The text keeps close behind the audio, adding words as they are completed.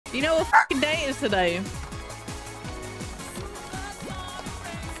Do you know what fucking day it is today?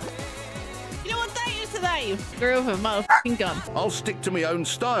 You know what day it is today? Squirrel with a motherfucking gun. I'll stick to my own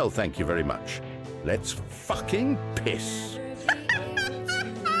style, thank you very much. Let's fucking piss.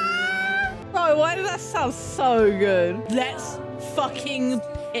 Bro, why did that sound so good? Let's fucking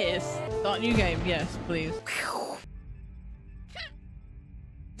piss. Start new game, yes, please.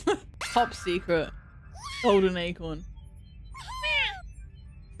 Top secret. Golden acorn.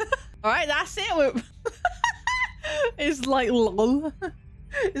 Alright, that's it. It's like lol.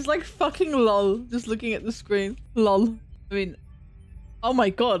 It's like fucking lol. Just looking at the screen. Lol. I mean, oh my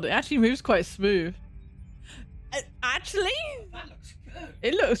god, it actually moves quite smooth. Actually? That looks good.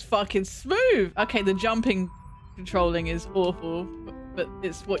 It looks fucking smooth. Okay, the jumping controlling is awful, but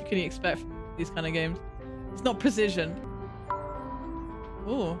it's what can you expect from these kind of games. It's not precision.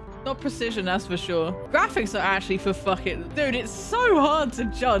 Oh, not precision, that's for sure. Graphics are actually for fuck it. Dude, it's so hard to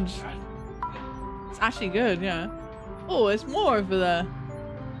judge. It's actually good, yeah. Oh, there's more over there.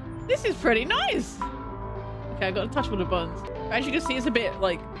 This is pretty nice. Okay, I got to touch all the buttons. As you can see, it's a bit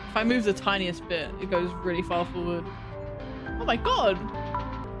like, if I move the tiniest bit, it goes really far forward. Oh my god.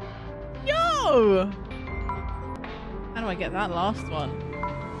 Yo! How do I get that last one?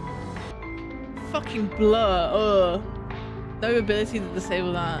 Fucking blur. Ugh. No ability to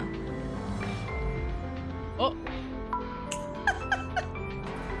disable that. Oh.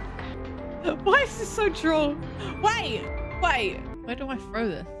 Why is this so troll? Wait! Wait! Where do I throw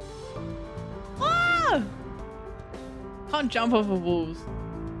this? Ah! Can't jump off of walls.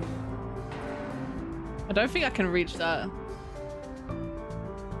 I don't think I can reach that.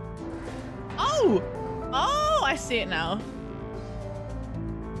 Oh! Oh, I see it now.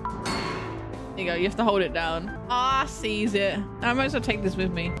 There you go, you have to hold it down. Ah, sees it. I might as well take this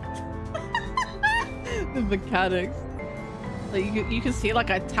with me. The mechanics. Like you can see like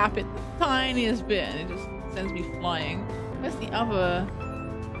I tap it the tiniest bit and it just sends me flying. Where's the other?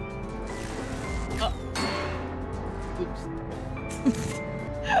 Oh. Oops.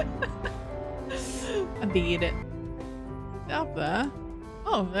 I beat it. Is it up there?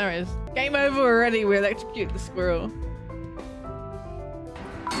 Oh, there it is. Game over already. We electrocute the squirrel.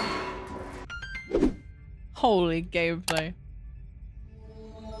 Holy gameplay.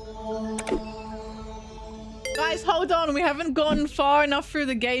 Guys, hold on. We haven't gone far enough through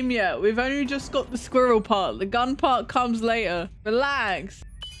the game yet. We've only just got the squirrel part. The gun part comes later. Relax.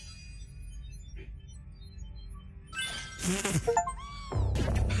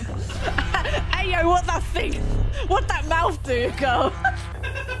 Hey, yo, what that thing? What that mouth do, girl?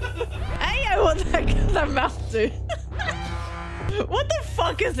 Hey, yo, what that mouth do? What the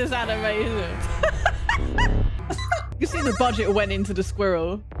fuck is this animation? You see the budget went into the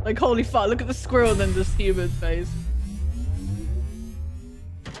squirrel. Like, holy fuck, look at the squirrel and then this human face.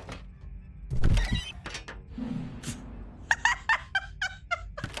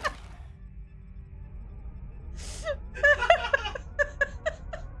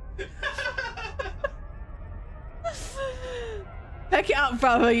 Pick it up,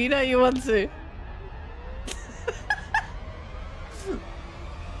 brother. You know you want to.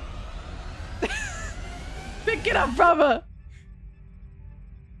 Pick it up, brother.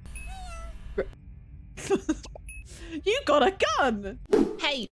 You got a gun.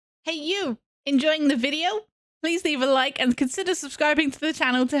 Hey you. Enjoying the video? Please leave a like and consider subscribing to the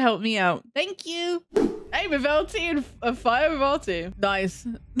channel to help me out. Thank you. Hey, with LT and fire with LT. Nice.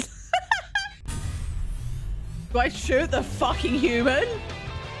 Do I shoot the fucking human?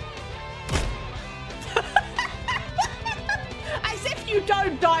 As if you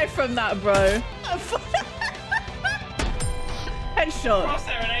don't die from that, bro. Headshot.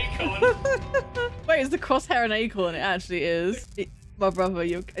 Crosshair and acorn. Wait, is the crosshair an acorn? It actually is. My brother,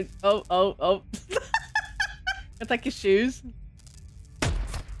 you. Oh. I take your shoes.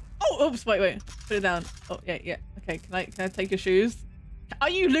 Oh, oops. Wait. Put it down. Oh, yeah. Okay, can I take your shoes? Are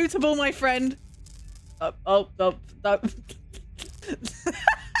you lootable, my friend? Oh.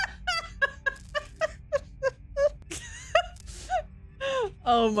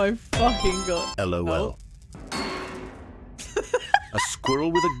 Oh my fucking god. LOL. A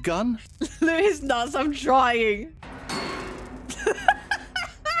squirrel with a gun? Look at his nuts, I'm trying.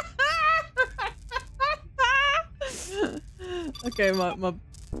 Okay, my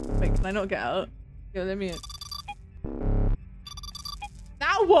wait, can I not get out? Yo, let me in.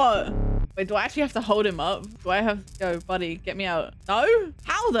 Now what? Wait, do I actually have to hold him up? Do I have go, buddy, get me out? No?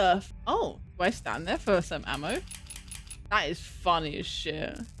 How the oh, do I stand there for some ammo? That is funny as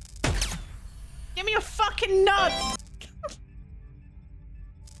shit. Give me your fucking nuts!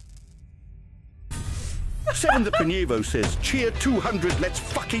 Seven the Pinevo says, cheer 200, let's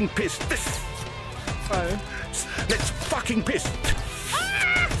fucking piss this. Bro. Let's fucking piss.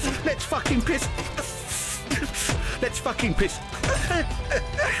 Let's fucking piss. Let's fucking piss.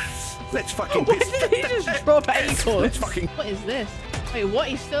 Let's fucking piss. Why did he just drop acorns? Let's fucking... What is this? Wait, what?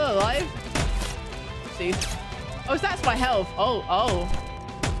 He's still alive? See. Oh, that's my health. Oh.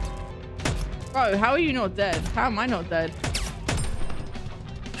 Bro, how are you not dead? How am I not dead?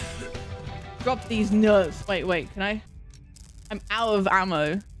 Drop these nuts. Wait, can I? I'm out of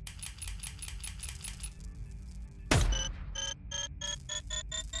ammo.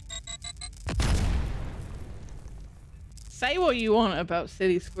 Say what you want about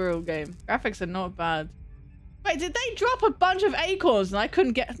City Squirrel game. Graphics are not bad. Wait, did they drop a bunch of acorns and I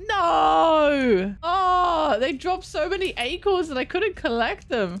couldn't get... No! Oh, they dropped so many acorns that I couldn't collect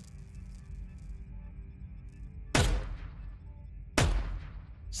them.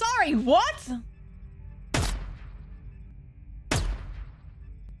 Sorry, what?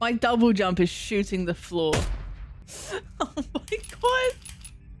 My double jump is shooting the floor. Oh my god.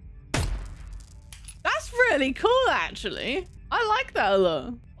 That's really cool, actually. I like that a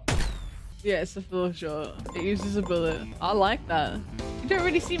lot. Yeah, it's a full shot. It uses a bullet. I like that. You don't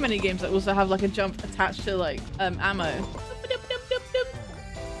really see many games that also have like a jump attached to like ammo.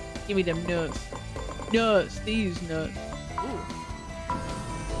 Give me them nuts. Nuts. These nuts. Ooh.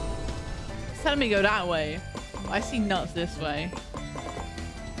 It's telling me to go that way. I see nuts this way.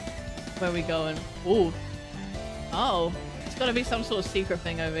 Where are we going? Ooh. Oh. It's got to be some sort of secret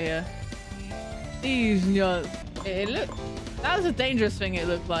thing over here. These nuts. That was a dangerous thing it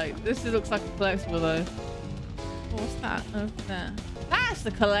looked like. This looks like a collectible though. What's that over there? That's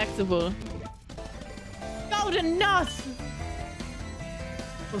the collectible. Golden nut!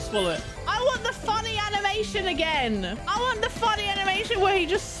 We'll swallow it. I want the funny animation again! I want the funny animation where he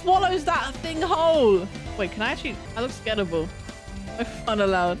just swallows that thing whole. Wait, can I actually... That looks gettable. No fun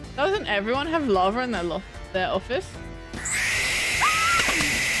allowed. Doesn't everyone have lava in their office?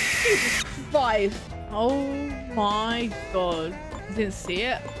 Jesus Christ. Oh my god. I didn't see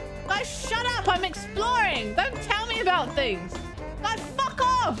it. Guys, shut up! I'm exploring! Don't tell me about things! Guys, fuck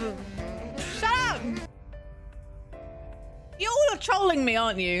off! Shut up! You all are trolling me,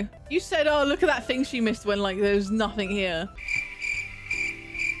 aren't you? You said, oh, look at that thing she missed when, like, there's nothing here.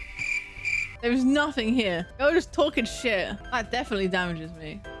 There's nothing here. You're just talking shit. That definitely damages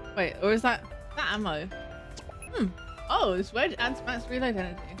me. Wait, or is that ammo? Oh, this wedge adds max reload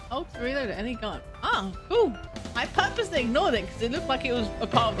energy. Hold to reload at any gun. Oh, cool. I purposely ignored it because it looked like it was a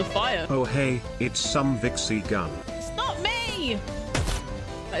part of the fire. Oh hey, it's some Vicksy gun. It's not me!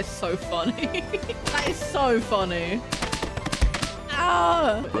 That is so funny. That is so funny.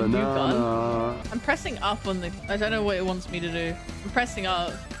 Ah! A new gun. I'm pressing up on the... I don't know what it wants me to do. I'm pressing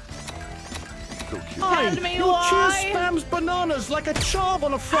up. Hand me your why? cheer spams bananas like a charm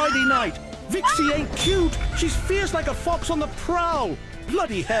on a Friday night. Vicksy ain't cute. She's fierce like a fox on the prowl.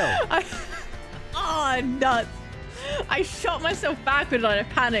 Bloody hell. Oh, nuts. I shot myself backward and I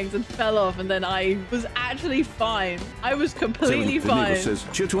panicked and fell off, and then I was actually fine. I was completely fine. Says,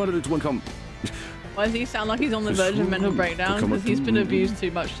 cheer 200 to come. Why does he sound like he's on the verge of mental breakdown? Because he's been abused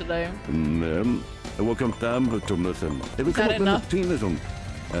too much today. Is that enough?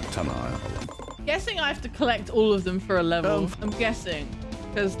 Guessing I have to collect all of them for a level. I'm guessing.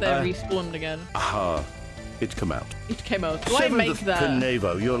 Because they're respawned again. Aha. It come out. It came out. Do I make that?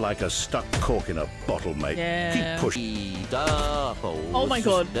 Pinevo, you're like a stuck cork in a bottle, mate. Yeah. Keep pushing. Oh my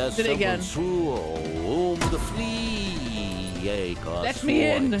god. Did it again. Let me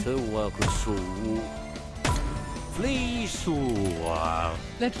in.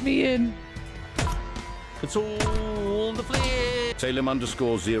 Let me in.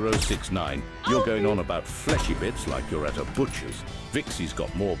 Salem_069. You're going on about fleshy bits like you're at a butcher's. Vicky's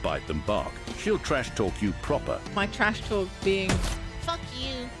got more bite than bark. She'll trash talk you proper. My trash talk being, fuck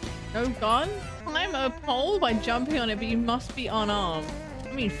you. No gun? Climb a pole by jumping on it, but you must be unarmed.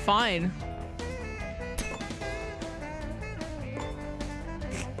 I mean, fine.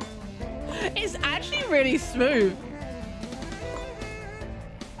 It's actually really smooth.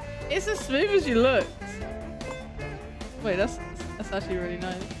 It's as smooth as you look. Wait, that's actually really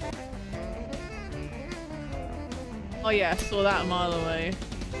nice. Oh yeah, I saw that a mile away.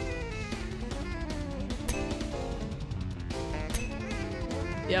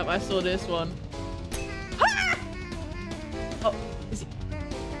 Yep, I saw this one. Ah! Oh, is he?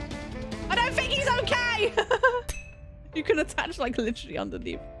 I don't think he's okay! You can attach like literally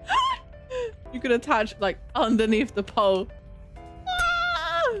underneath. You can attach like underneath the pole.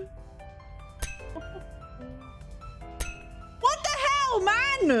 What the hell,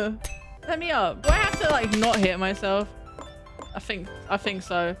 man? Let me up. Do I have to to like not hit myself? I think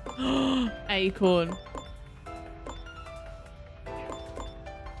so. Acorn.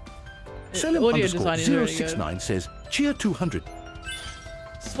 Salem Audio underscore design is really 069 says, cheer 200.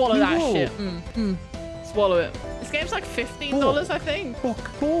 Swallow that Whoa. shit. Swallow it. This game's like $15, I think. Bok,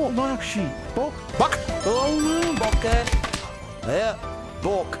 Markshi, Bok. Bokke. Ja,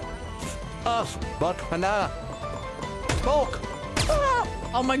 bok. As, but banana. Bok.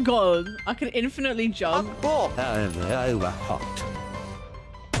 Oh my god. I can infinitely jump. Bok. Overhot.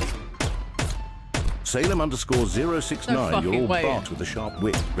 Salem underscore 069, No you're fucking all way. Bart with a sharp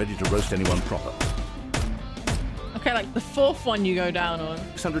wit, ready to roast anyone proper. Okay, like the fourth one you go down on.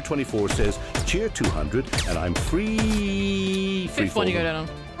 624 says, cheer 200, and I'm free. Fifth one you go down on.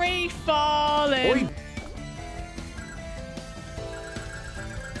 Free falling. Oi.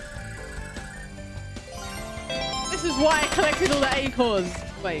 This is why I collected all the acorns.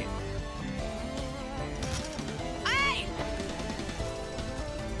 Wait. Hey!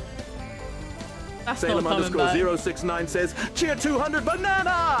 That's Salem not coming underscore back. 069 says, cheer 200,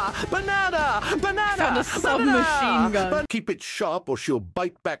 banana! Banana! Banana! Found a submachine gun. Keep it sharp or she'll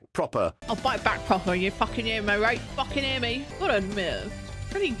bite back proper. I'll bite back proper. You fucking hear me, right? Fucking hear me. Gotta admit,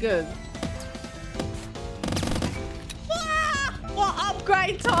 pretty good. Ah! What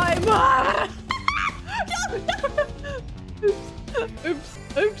upgrade time? Ah! No, no. Oops.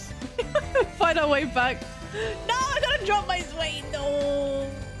 Find our way back. No, I gotta drop my weight. No.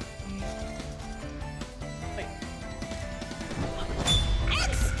 Wait.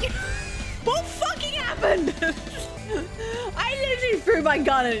 What fucking happened? I literally threw my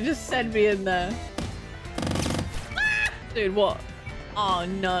gun and it just sent me in there. Dude, what? Oh,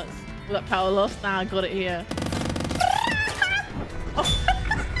 nuts. All that power loss? Nah, I got it here.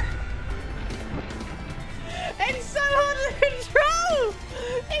 It's so hard to control!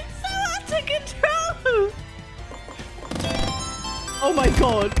 It's so hard to control! Oh my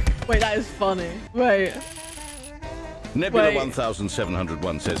god. Wait, that is funny. Wait. Nebula Wait.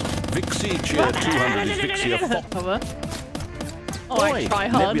 1701 says, Vicksy, cheer 200 is Vicksy a fox. Cover. Alright, try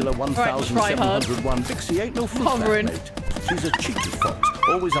hard. Nebula Alright, try hard. 1701, Vicksy ain't no fruit Hovering. bat, mate. She's a cheeky fox,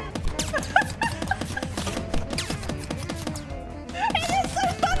 always up. It is so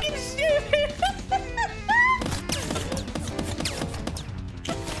fucking stupid!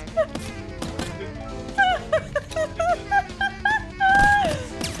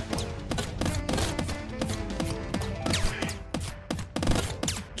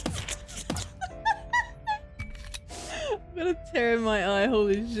 I'm gonna tear in my eye,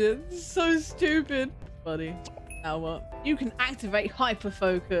 holy shit. This is so stupid. Buddy, now what? You can activate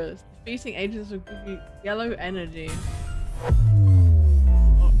hyperfocus. Defeating agents will give you yellow energy.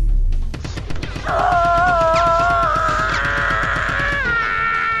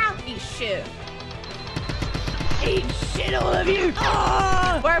 Eat shit. Eat shit, all of you!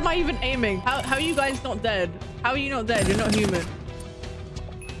 Where am I even aiming? How are you guys not dead? How are you not dead? You're not human.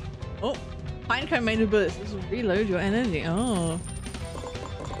 Oh, pinecone made of bullets. This will reload your energy. Oh.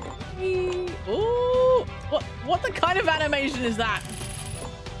 Oh, what the kind of animation is that?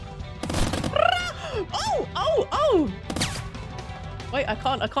 Oh! Wait, I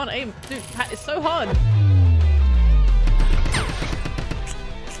can't aim. Dude, it's so hard.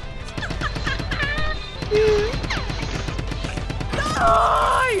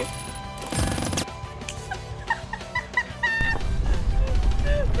 No!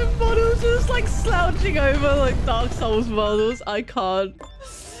 The models just like slouching over like Dark Souls models. I can't.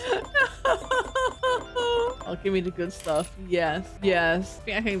 Oh, give me the good stuff. Yes.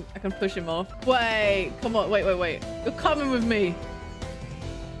 I think I can push him off. Wait, come on. Wait. You're coming with me.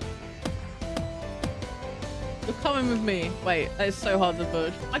 You're coming with me. Wait, that is so hard to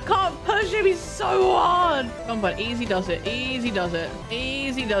push. I can't push him. He's so hard. Come on, bud. Easy does it. Easy does it.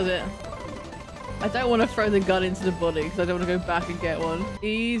 I don't want to throw the gun into the body because I don't want to go back and get one.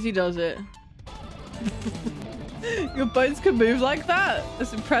 Easy does it. Your bones can move like that?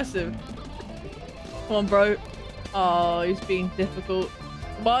 That's impressive. Come on, bro. Oh, he's being difficult.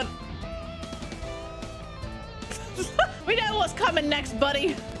 Come on. We know what's coming next,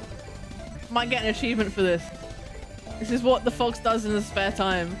 buddy. Might get an achievement for this. This is what the fox does in his spare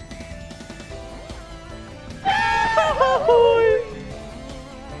time.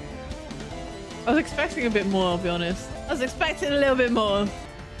 I was expecting a bit more, I'll be honest. I was expecting a little bit more.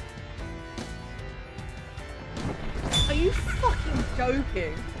 Are you fucking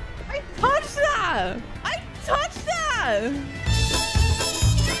joking? I touched that!